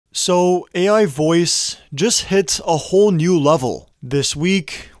So AI voice just hit a whole new level. This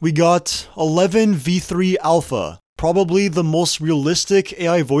week, we got 11 v3 Alpha, probably the most realistic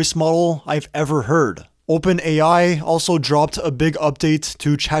AI voice model I've ever heard. OpenAI also dropped a big update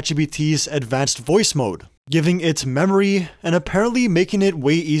to ChatGPT's advanced voice mode, giving it memory and apparently making it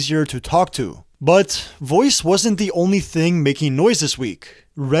way easier to talk to. But voice wasn't the only thing making noise this week.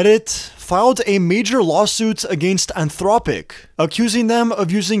 Reddit filed a major lawsuit against Anthropic, accusing them of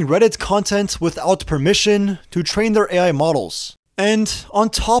using Reddit content without permission to train their AI models. And on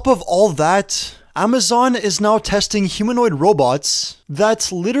top of all that, Amazon is now testing humanoid robots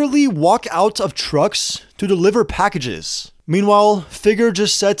that literally walk out of trucks to deliver packages. Meanwhile, Figure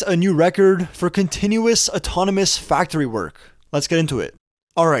just set a new record for continuous autonomous factory work. Let's get into it.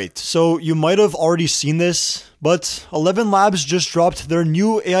 Alright, so you might have already seen this, but ElevenLabs just dropped their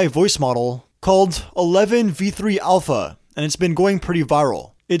new AI voice model called 11 v3 Alpha, and it's been going pretty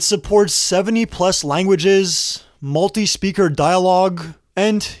viral. It supports 70 plus languages, multi-speaker dialogue,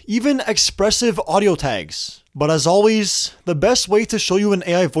 and even expressive audio tags. But as always, the best way to show you an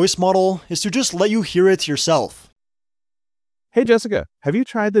AI voice model is to just let you hear it yourself. Hey Jessica, have you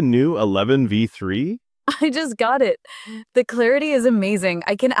tried the new 11 v3? I just got it. The clarity is amazing.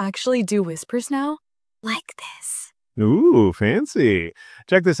 I can actually do whispers now. Like this. Ooh, fancy.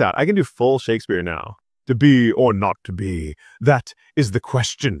 Check this out. I can do full Shakespeare now. To be or not to be, that is the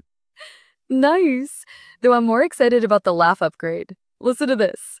question. Nice. Though I'm more excited about the laugh upgrade. Listen to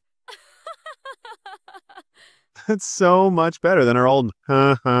this. That's so much better than our old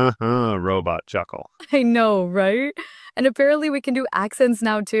robot chuckle. I know, right? And apparently we can do accents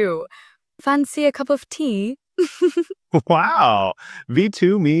now too. Fancy a cup of tea? Wow,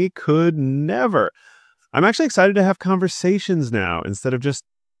 V2 me could never. I'm actually excited to have conversations now instead of just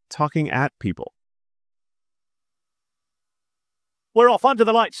talking at people. We're off under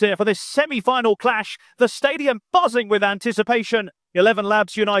the lights here for this semi-final clash, the stadium buzzing with anticipation.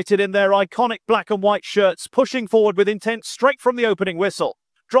 ElevenLabs united in their iconic black and white shirts, pushing forward with intent straight from the opening whistle.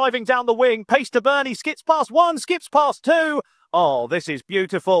 Driving down the wing, pace to burn, he skips past one, skips past two. Oh, this is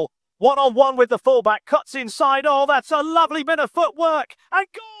beautiful. One-on-one with the fullback, cuts inside. Oh, that's a lovely bit of footwork. And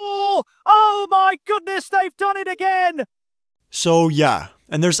goal! Oh my goodness, they've done it again! So yeah,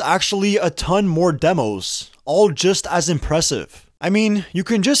 and there's actually a ton more demos, all just as impressive. I mean, you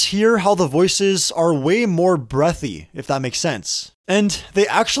can just hear how the voices are way more breathy, if that makes sense. And they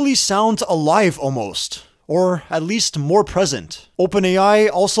actually sound alive almost, or at least more present.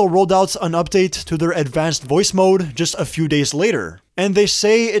 OpenAI also rolled out an update to their advanced voice mode just a few days later, and they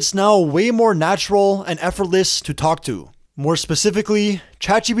say it's now way more natural and effortless to talk to. More specifically,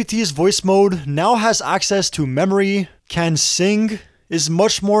 ChatGPT's voice mode now has access to memory, can sing, is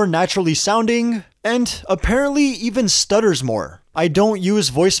much more naturally sounding, and apparently even stutters more. I don't use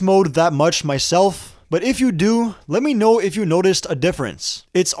voice mode that much myself, but if you do, let me know if you noticed a difference.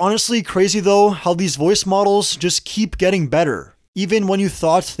 It's honestly crazy though how these voice models just keep getting better, even when you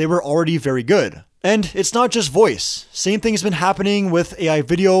thought they were already very good. And it's not just voice, same thing's been happening with AI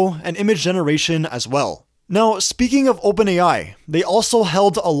video and image generation as well. Now, speaking of OpenAI, they also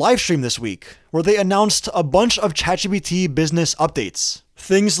held a live stream this week where they announced a bunch of ChatGPT business updates.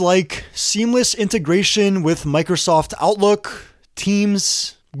 Things like seamless integration with Microsoft Outlook,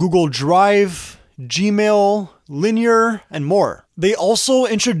 Teams, Google Drive, Gmail, Linear, and more. They also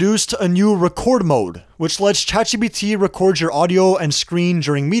introduced a new record mode, which lets ChatGPT record your audio and screen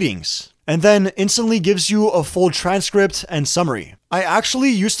during meetings, and then instantly gives you a full transcript and summary. I actually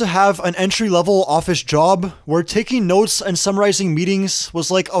used to have an entry-level office job where taking notes and summarizing meetings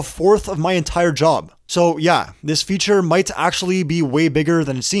was like a fourth of my entire job. So yeah, this feature might actually be way bigger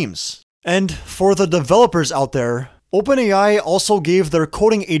than it seems. And for the developers out there, OpenAI also gave their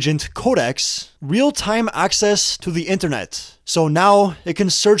coding agent Codex real-time access to the internet. So now it can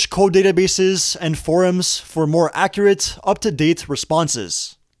search code databases and forums for more accurate, up-to-date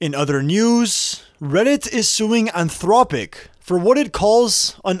responses. In other news, Reddit is suing Anthropic for what it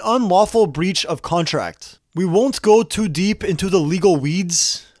calls an unlawful breach of contract. We won't go too deep into the legal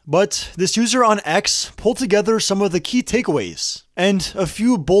weeds, but this user on X pulled together some of the key takeaways and a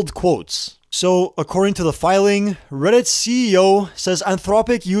few bold quotes. So, according to the filing, Reddit's CEO says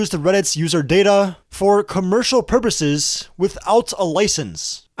Anthropic used Reddit's user data for commercial purposes without a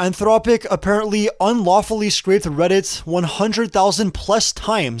license. Anthropic apparently unlawfully scraped Reddit 100,000 plus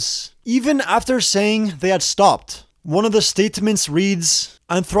times, even after saying they had stopped. One of the statements reads,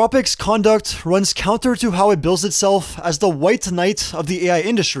 Anthropic's conduct runs counter to how it bills itself as the white knight of the AI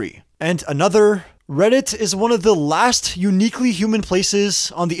industry. And another, Reddit is one of the last uniquely human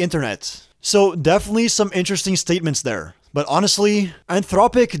places on the internet. So definitely some interesting statements there. But honestly,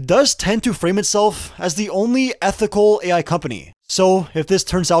 Anthropic does tend to frame itself as the only ethical AI company. So if this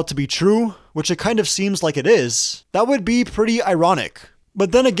turns out to be true, which it kind of seems like it is, that would be pretty ironic.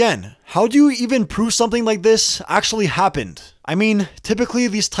 But then again, how do you even prove something like this actually happened? I mean, typically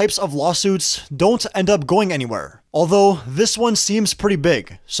these types of lawsuits don't end up going anywhere. Although this one seems pretty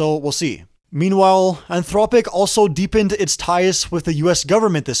big, so we'll see. Meanwhile, Anthropic also deepened its ties with the US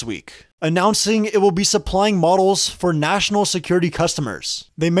government this week, announcing it will be supplying models for national security customers.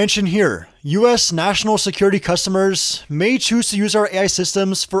 They mention here, US national security customers may choose to use our AI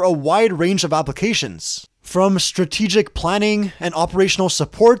systems for a wide range of applications, from strategic planning and operational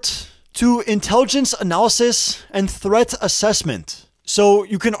support to intelligence analysis and threat assessment. So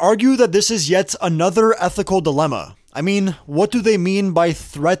you can argue that this is yet another ethical dilemma. I mean, what do they mean by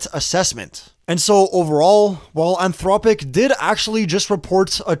threat assessment? And so overall, while Anthropic did actually just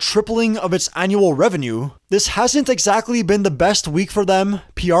report a tripling of its annual revenue, this hasn't exactly been the best week for them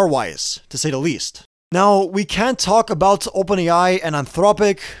PR-wise, to say the least. Now, we can't talk about OpenAI and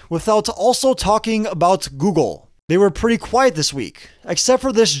Anthropic without also talking about Google. They were pretty quiet this week, except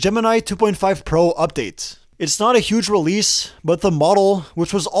for this Gemini 2.5 Pro update. It's not a huge release, but the model,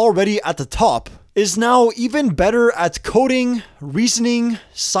 which was already at the top, is now even better at coding, reasoning,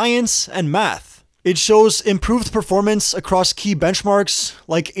 science, and math. It shows improved performance across key benchmarks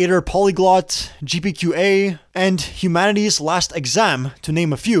like Aider Polyglot, GPQA, and Humanity's Last Exam, to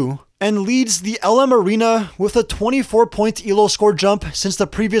name a few, and leads the LM Arena with a 24-point ELO score jump since the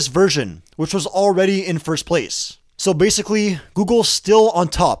previous version, which was already in first place. So basically, Google's still on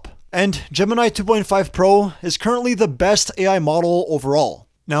top, and Gemini 2.5 Pro is currently the best AI model overall.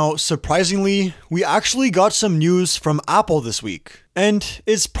 Now, surprisingly, we actually got some news from Apple this week, and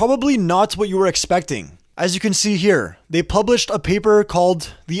it's probably not what you were expecting. As you can see here, they published a paper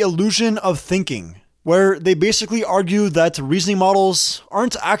called The Illusion of Thinking, where they basically argue that reasoning models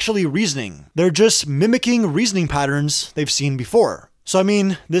aren't actually reasoning. They're just mimicking reasoning patterns they've seen before. So I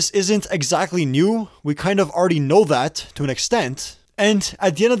mean, this isn't exactly new. We kind of already know that to an extent. And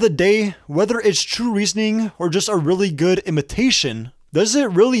at the end of the day, whether it's true reasoning or just a really good imitation, does it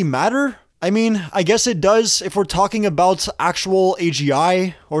really matter? I mean, I guess it does if we're talking about actual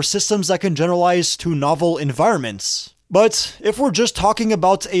AGI or systems that can generalize to novel environments. But if we're just talking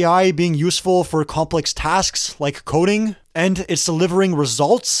about AI being useful for complex tasks like coding and it's delivering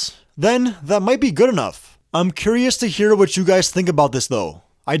results, then that might be good enough. I'm curious to hear what you guys think about this though.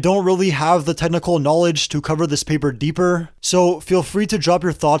 I don't really have the technical knowledge to cover this paper deeper, so feel free to drop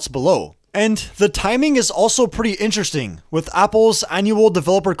your thoughts below. And the timing is also pretty interesting, with Apple's annual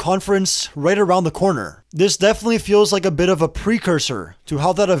developer conference right around the corner. This definitely feels like a bit of a precursor to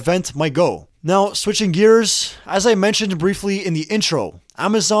how that event might go. Now, switching gears, as I mentioned briefly in the intro,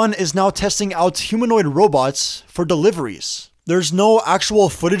 Amazon is now testing out humanoid robots for deliveries. There's no actual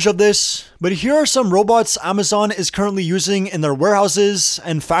footage of this, but here are some robots Amazon is currently using in their warehouses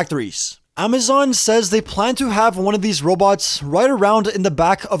and factories. Amazon says they plan to have one of these robots right around in the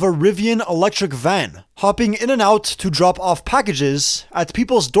back of a Rivian electric van, hopping in and out to drop off packages at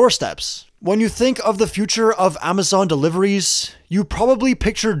people's doorsteps. When you think of the future of Amazon deliveries, you probably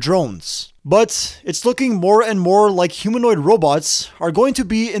picture drones. But it's looking more and more like humanoid robots are going to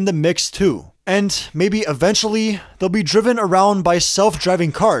be in the mix too. And maybe eventually they'll be driven around by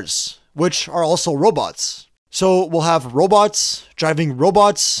self-driving cars, which are also robots. So we'll have robots driving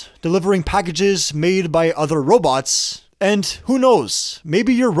robots, delivering packages made by other robots, and who knows,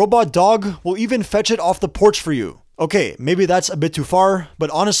 maybe your robot dog will even fetch it off the porch for you. Okay, maybe that's a bit too far,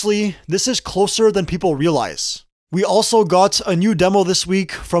 but honestly, this is closer than people realize. We also got a new demo this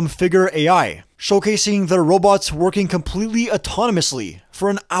week from Figure AI, showcasing their robots working completely autonomously for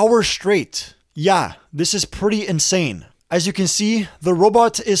an hour straight. Yeah, this is pretty insane. As you can see, the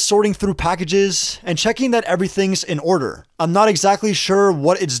robot is sorting through packages and checking that everything's in order. I'm not exactly sure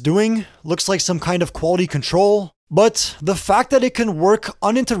what it's doing, looks like some kind of quality control, but the fact that it can work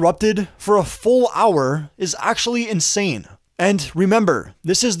uninterrupted for a full hour is actually insane. And remember,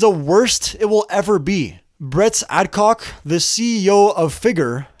 this is the worst it will ever be. Brett Adcock, the CEO of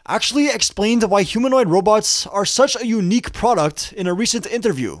Figure, actually explained why humanoid robots are such a unique product in a recent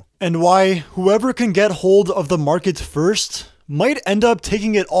interview, and why whoever can get hold of the market first might end up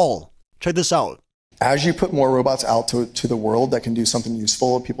taking it all. Check this out. As you put more robots out to the world that can do something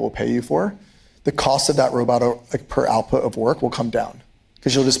useful that people will pay you for, the cost of that robot per output of work will come down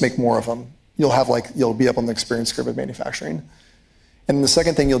because you'll just make more of them. You'll be up on the experience curve of manufacturing. And the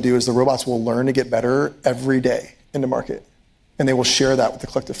second thing you'll do is the robots will learn to get better every day in the market. And they will share that with the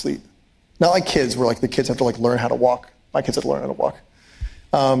collective fleet. Not like kids, where the kids have to learn how to walk. My kids have to learn how to walk.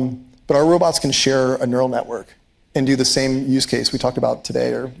 But our robots can share a neural network. and do the same use case we talked about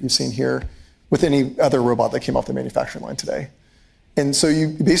today, or you've seen here, with any other robot that came off the manufacturing line today. And so you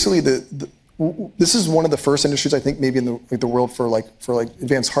basically, this is one of the first industries, I think, maybe in the world for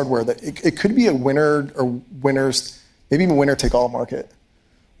advanced hardware, that it could be a winner or winners, maybe even winner take all market,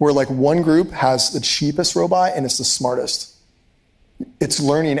 where like one group has the cheapest robot and it's the smartest. It's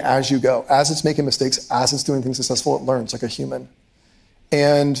learning as you go. As it's making mistakes, as it's doing things successful, it learns like a human.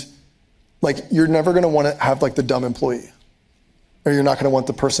 And like, you're never gonna wanna have like the dumb employee, or you're not gonna want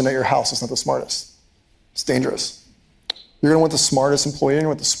the person at your house that's not the smartest. It's dangerous. You're gonna want the smartest employee and you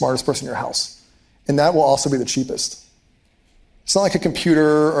want the smartest person in your house. And that will also be the cheapest. It's not like a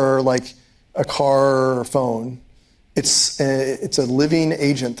computer or like a car or phone. It's a living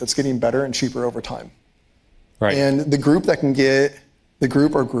agent that's getting better and cheaper over time. Right. And the group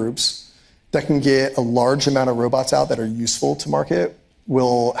or groups that can get a large amount of robots out that are useful to market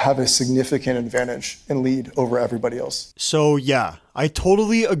will have a significant advantage and lead over everybody else. So yeah, I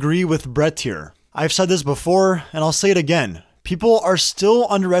totally agree with Brett here. I've said this before, and I'll say it again. People are still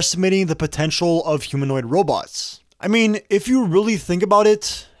underestimating the potential of humanoid robots. I mean, if you really think about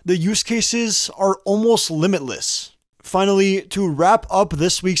it, the use cases are almost limitless. Finally, to wrap up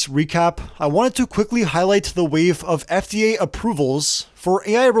this week's recap, I wanted to quickly highlight the wave of FDA approvals for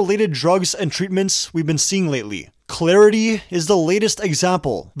AI-related drugs and treatments we've been seeing lately. Clarity is the latest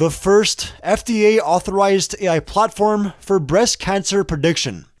example, the first FDA-authorized AI platform for breast cancer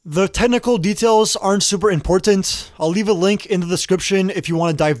prediction. The technical details aren't super important. I'll leave a link in the description if you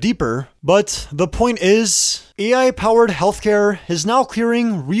want to dive deeper. But the point is, AI-powered healthcare is now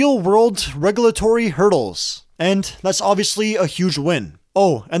clearing real-world regulatory hurdles. And that's obviously a huge win.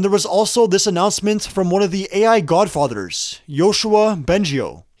 Oh, and there was also this announcement from one of the AI godfathers, Yoshua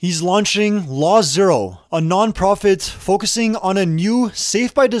Bengio. He's launching Law Zero, a nonprofit focusing on a new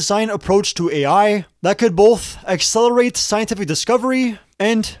safe-by-design approach to AI that could both accelerate scientific discovery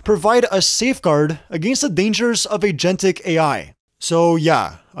and provide a safeguard against the dangers of agentic AI. So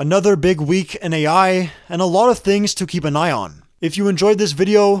yeah, another big week in AI and a lot of things to keep an eye on. If you enjoyed this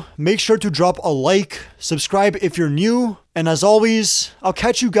video, make sure to drop a like, subscribe if you're new, and as always, I'll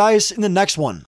catch you guys in the next one.